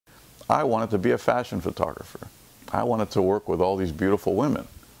I wanted to be a fashion photographer. I wanted to work with all these beautiful women.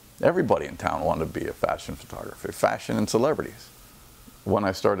 Everybody in town wanted to be a fashion photographer, fashion and celebrities. When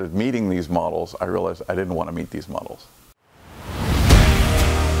I started meeting these models, I realized I didn't want to meet these models.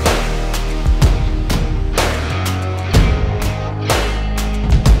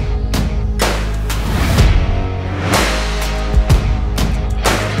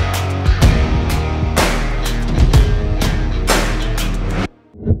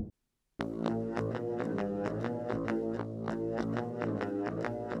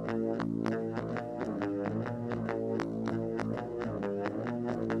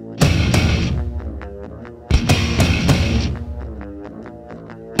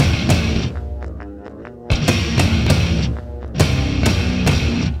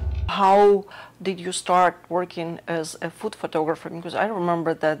 How did you start working as a food photographer? Because I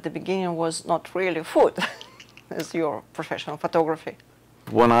remember that the beginning was not really food as your professional photography.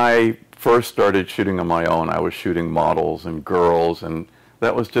 When I first started shooting on my own, I was shooting models and girls, and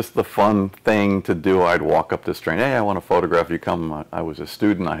that was just the fun thing to do. I'd walk up the street, hey, I want to photograph you, come. I was a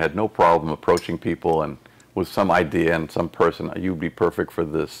student, I had no problem approaching people and with some idea and some person, you'd be perfect for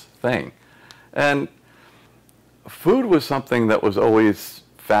this thing. And food was something that was always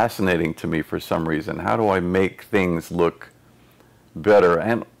fascinating to me for some reason. How do I make things look better?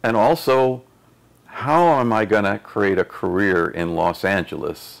 And also, how am I going to create a career in Los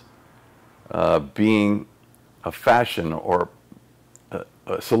Angeles being a fashion or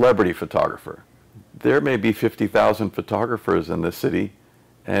a celebrity photographer? There may be 50,000 photographers in the city,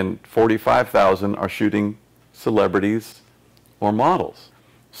 and 45,000 are shooting celebrities or models.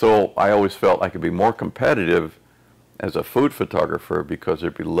 So I always felt I could be more competitive as a food photographer because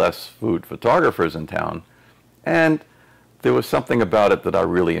there'd be less food photographers in town, and there was something about it that I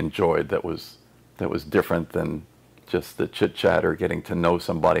really enjoyed that was different than just the chit-chat or getting to know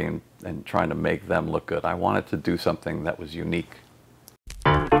somebody and trying to make them look good. I wanted to do something that was unique.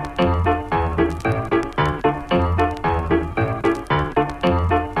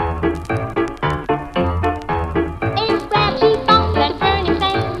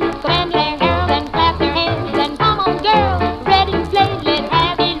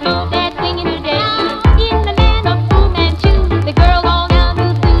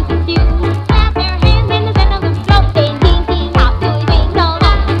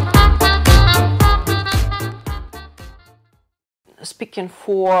 Speaking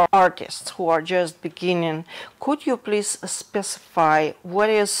for artists who are just beginning, could you please specify what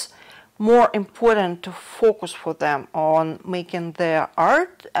is more important to focus for them on making their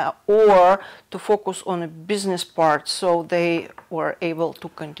art or to focus on a business part so they were able to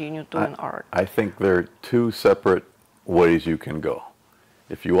continue doing art? I think there are two separate ways you can go.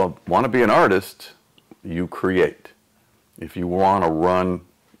 If you want to be an artist, you create. If you want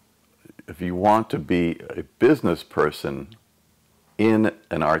to be a business person in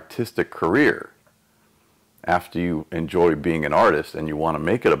an artistic career, after you enjoy being an artist and you want to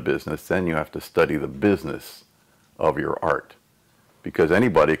make it a business, then you have to study the business of your art. Because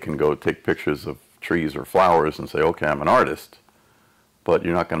anybody can go take pictures of trees or flowers and say, okay, I'm an artist, but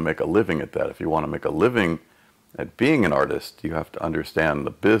you're not going to make a living at that. If you want to make a living at being an artist, you have to understand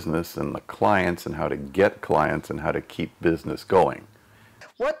the business and the clients and how to get clients and how to keep business going.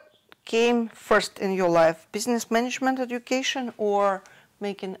 What came first in your life, business management education or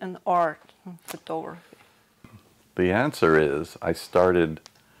making an art photography? The answer is I started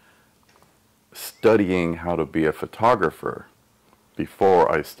studying how to be a photographer before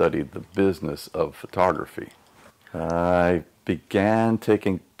I studied the business of photography. I began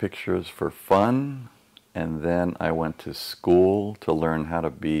taking pictures for fun, and then I went to school to learn how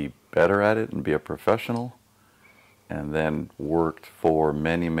to be better at it and be a professional, and then worked for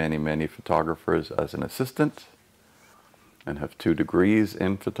many, many, many photographers as an assistant, and have 2 degrees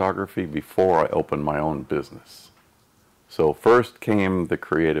in photography before I opened my own business. So first came the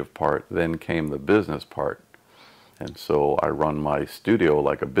creative part, then came the business part. And so I run my studio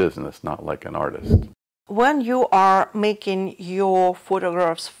like a business, not like an artist. When you are making your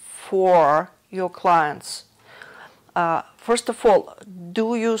photographs for your clients, first of all,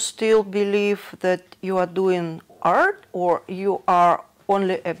 do you still believe that you are doing art or you are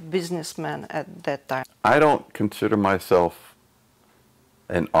only a businessman at that time? I don't consider myself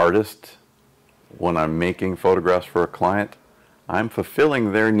an artist when I'm making photographs for a client. I'm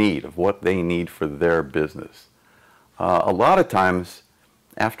fulfilling their need of what they need for their business. A lot of times,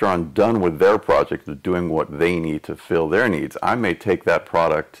 after I'm done with their project of doing what they need to fill their needs, I may take that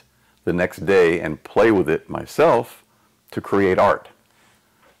product the next day and play with it myself to create art.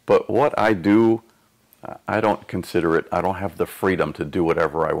 But what I do I don't consider it, I don't have the freedom to do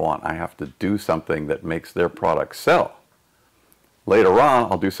whatever I want. I have to do something that makes their product sell. Later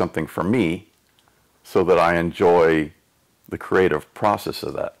on, I'll do something for me so that I enjoy the creative process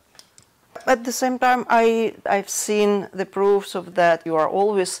of that. At the same time, I've seen the proofs of that. You are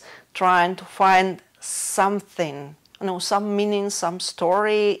always trying to find something, some meaning, some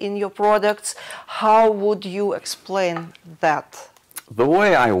story in your products. How would you explain that? The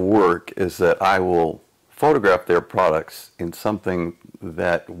way I work is that I will photograph their products in something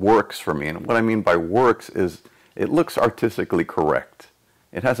that works for me. And what I mean by works is it looks artistically correct.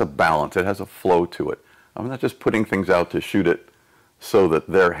 It has a balance, it has a flow to it. I'm not just putting things out to shoot it so that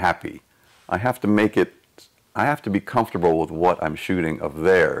they're happy. I have to be comfortable with what I'm shooting of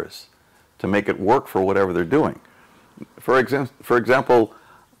theirs to make it work for whatever they're doing. For example,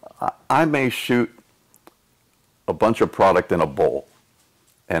 I may shoot a bunch of product in a bowl,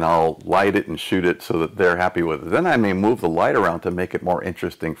 and I'll light it and shoot it so that they're happy with it. Then I may move the light around to make it more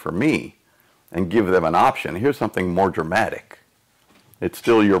interesting for me and give them an option. Here's something more dramatic. It's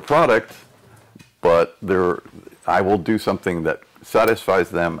still your product, but I will do something that satisfies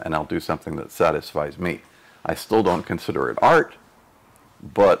them, and I'll do something that satisfies me. I still don't consider it art,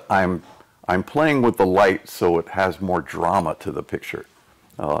 but I'm playing with the light so it has more drama to the picture.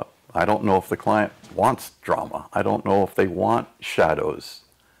 I don't know if the client wants drama. I don't know if they want shadows.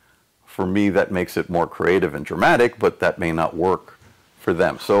 For me, that makes it more creative and dramatic, but that may not work for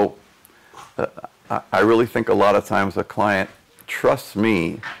them. So I really think a lot of times a client trusts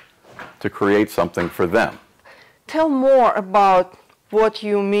me to create something for them. Tell more about what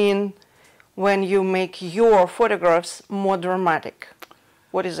you mean when you make your photographs more dramatic.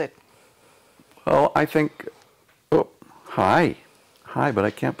 What is it? Well, I think, oh, hi, but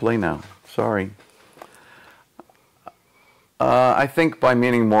I can't play now, sorry. I think by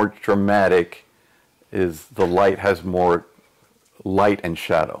meaning more dramatic is the light has more light and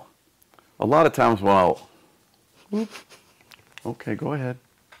shadow. A lot of times when okay, go ahead,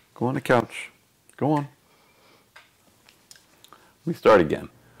 go on the couch, go on. We start again.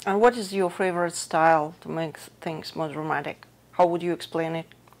 And what is your favorite style to make things more dramatic? How would you explain it?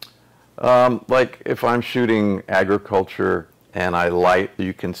 Like if I'm shooting agriculture and I light,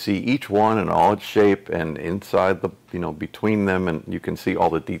 you can see each one and all its shape, and inside the, between them, and you can see all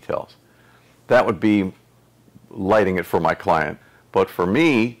the details. That would be lighting it for my client. But for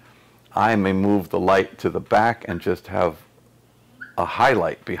me, I may move the light to the back and just have a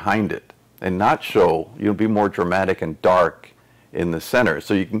highlight behind it and not show, be more dramatic and dark in the center.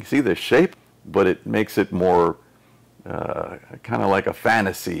 So you can see the shape, but it makes it more kind of like a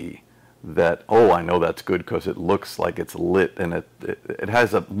fantasy that, oh, I know that's good because it looks like it's lit, and it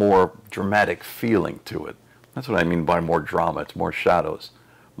has a more dramatic feeling to it. That's what I mean by more drama. It's more shadows,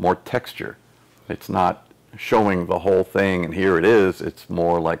 more texture. It's not showing the whole thing and here it is. It's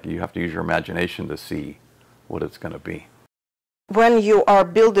more like you have to use your imagination to see what it's going to be. When you are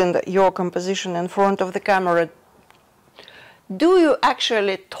building your composition in front of the camera, do you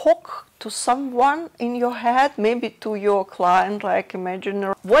actually talk to someone in your head, maybe to your client, like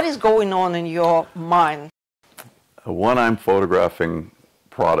imaginary? What is going on in your mind? When I'm photographing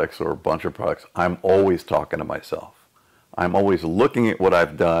products or a bunch of products, I'm always talking to myself. I'm always looking at what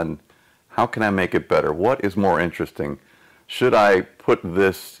I've done. How can I make it better? What is more interesting? Should I put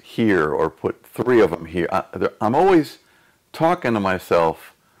this here or put 3 of them here? I'm always talking to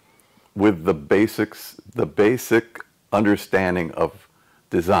myself with the basics, the basic understanding of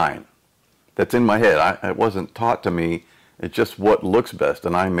design that's in my head. It wasn't taught to me. It's just what looks best,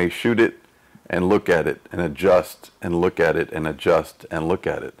 and I may shoot it and look at it and adjust and look at it and adjust and look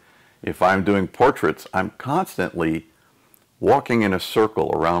at it. If I'm doing portraits, I'm constantly walking in a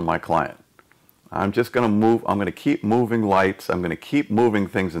circle around my client. I'm just going to move. I'm going to keep moving lights. I'm going to keep moving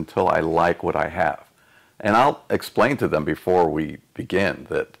things until I like what I have. And I'll explain to them before we begin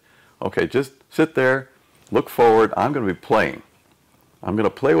that, okay, just sit there, look forward. I'm going to be playing. I'm going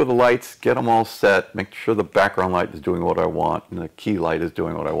to play with the lights, get them all set, make sure the background light is doing what I want and the key light is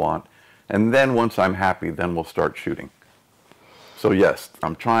doing what I want. And then once I'm happy, then we'll start shooting. So yes,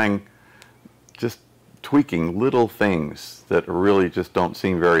 I'm trying, just tweaking little things that really just don't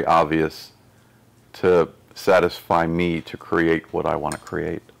seem very obvious to satisfy me to create what I want to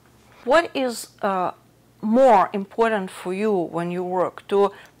create. What is more important for you when you work?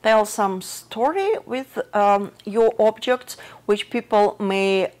 To tell some story with your objects, which people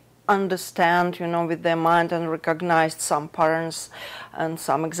may understand, with their mind and recognize some patterns and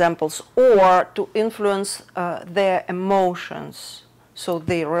some examples, or to influence their emotions so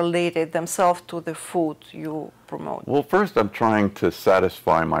they related themselves to the food you promote? Well, first I'm trying to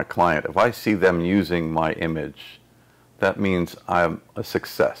satisfy my client. If I see them using my image, that means I'm a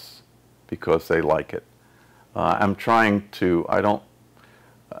success because they like it. I'm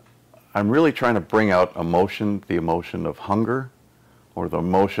really trying to bring out emotion, the emotion of hunger, or the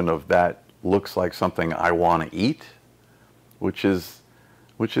emotion of that looks like something I want to eat, which is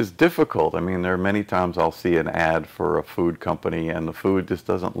difficult. I mean, there are many times I'll see an ad for a food company and the food just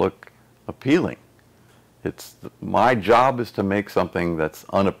doesn't look appealing. My job is to make something that's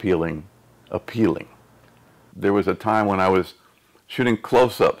unappealing appealing. There was a time when I was shooting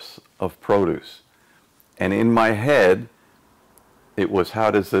close-ups of produce, and in my head it was,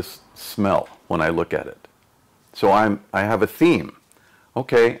 how does this smell when I look at it? So I have a theme.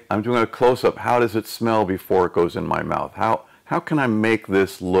 Okay, I'm doing a close-up. How does it smell before it goes in my mouth? How can I make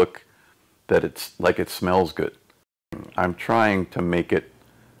this look that it's like it smells good? I'm trying to make it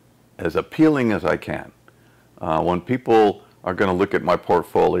as appealing as I can. When people are going to look at my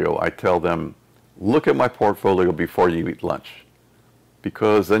portfolio, I tell them, look at my portfolio before you eat lunch,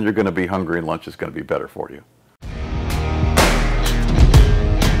 because then you're going to be hungry and lunch is going to be better for you.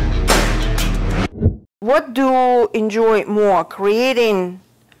 What do you enjoy more, creating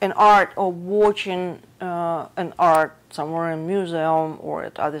an art or watching an art somewhere in a museum or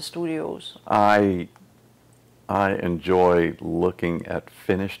at other studios? I enjoy looking at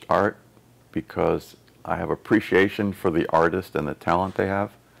finished art because I have appreciation for the artist and the talent they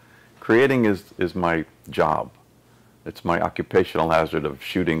have. Creating is my job. It's my occupational hazard of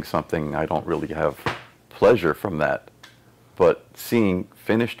shooting something. I don't really have pleasure from that. But seeing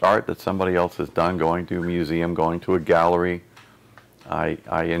finished art that somebody else has done, going to a museum, going to a gallery,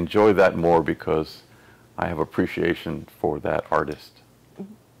 I enjoy that more because I have appreciation for that artist.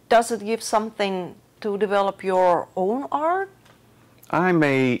 Does it give something to develop your own art? I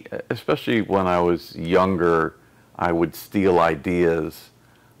may, especially when I was younger, I would steal ideas.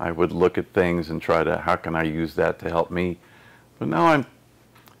 I would look at things and try to, how can I use that to help me? But now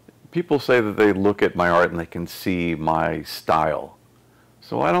people say that they look at my art and they can see my style.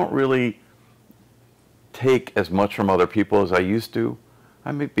 So I don't really take as much from other people as I used to.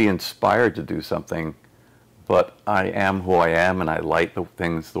 I may be inspired to do something, but I am who I am and I like the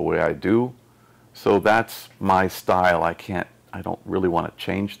things the way I do. So that's my style. I don't really want to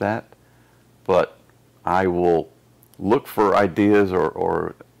change that, but I will look for ideas,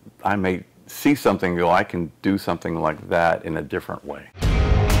 or I may see something and go, I can do something like that in a different way.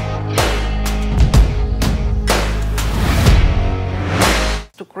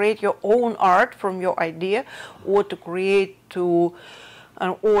 To create your own art from your idea, or to create to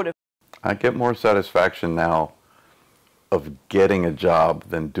an order? I get more satisfaction now of getting a job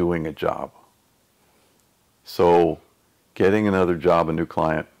than doing a job. So getting another job, a new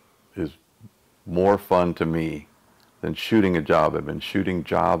client, is more fun to me than shooting a job. I've been shooting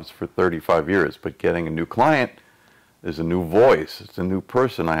jobs for 35 years, but getting a new client is a new voice. It's a new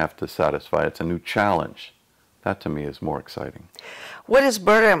person I have to satisfy. It's a new challenge. That to me is more exciting. What is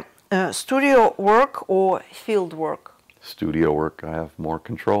better, studio work or field work? Studio work, I have more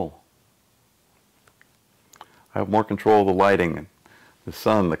control. I have more control of the lighting, the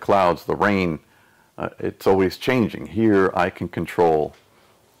sun, the clouds, the rain. It's always changing. Here I can control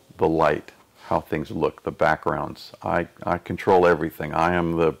the light, how things look, the backgrounds. I control everything. I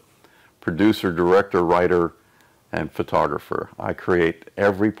am the producer, director, writer, and photographer. I create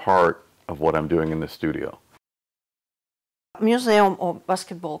every part of what I'm doing in the studio. Museum or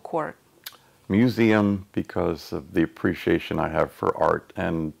basketball court? Museum, because of the appreciation I have for art,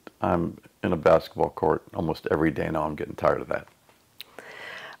 and I'm in a basketball court almost every day now. I'm getting tired of that.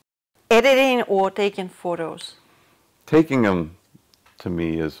 Editing or taking photos? Taking them, to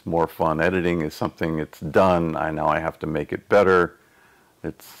me, is more fun. Editing is something it's done. Now I have to make it better.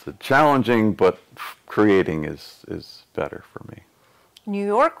 It's challenging, but creating is better for me. New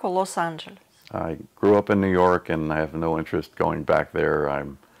York or Los Angeles? I grew up in New York and I have no interest going back there.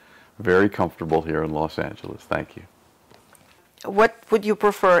 I'm very comfortable here in Los Angeles. Thank you. What would you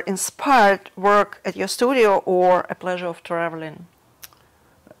prefer, inspired work at your studio or a pleasure of traveling?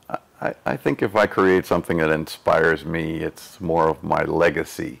 I think if I create something that inspires me, it's more of my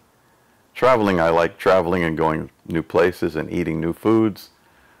legacy. Traveling, I like traveling and going new places and eating new foods,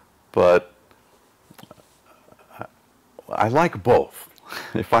 but I like both.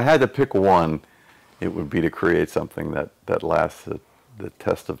 If I had to pick one, it would be to create something that lasts the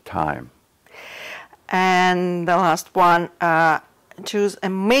test of time. And the last one, choose a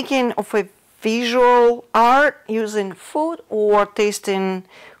making of a visual art using food or tasting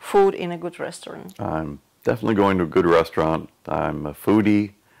food in a good restaurant. I'm Definitely going to a good restaurant. I'm a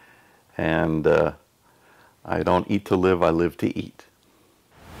foodie, and I don't eat to live, I live to eat.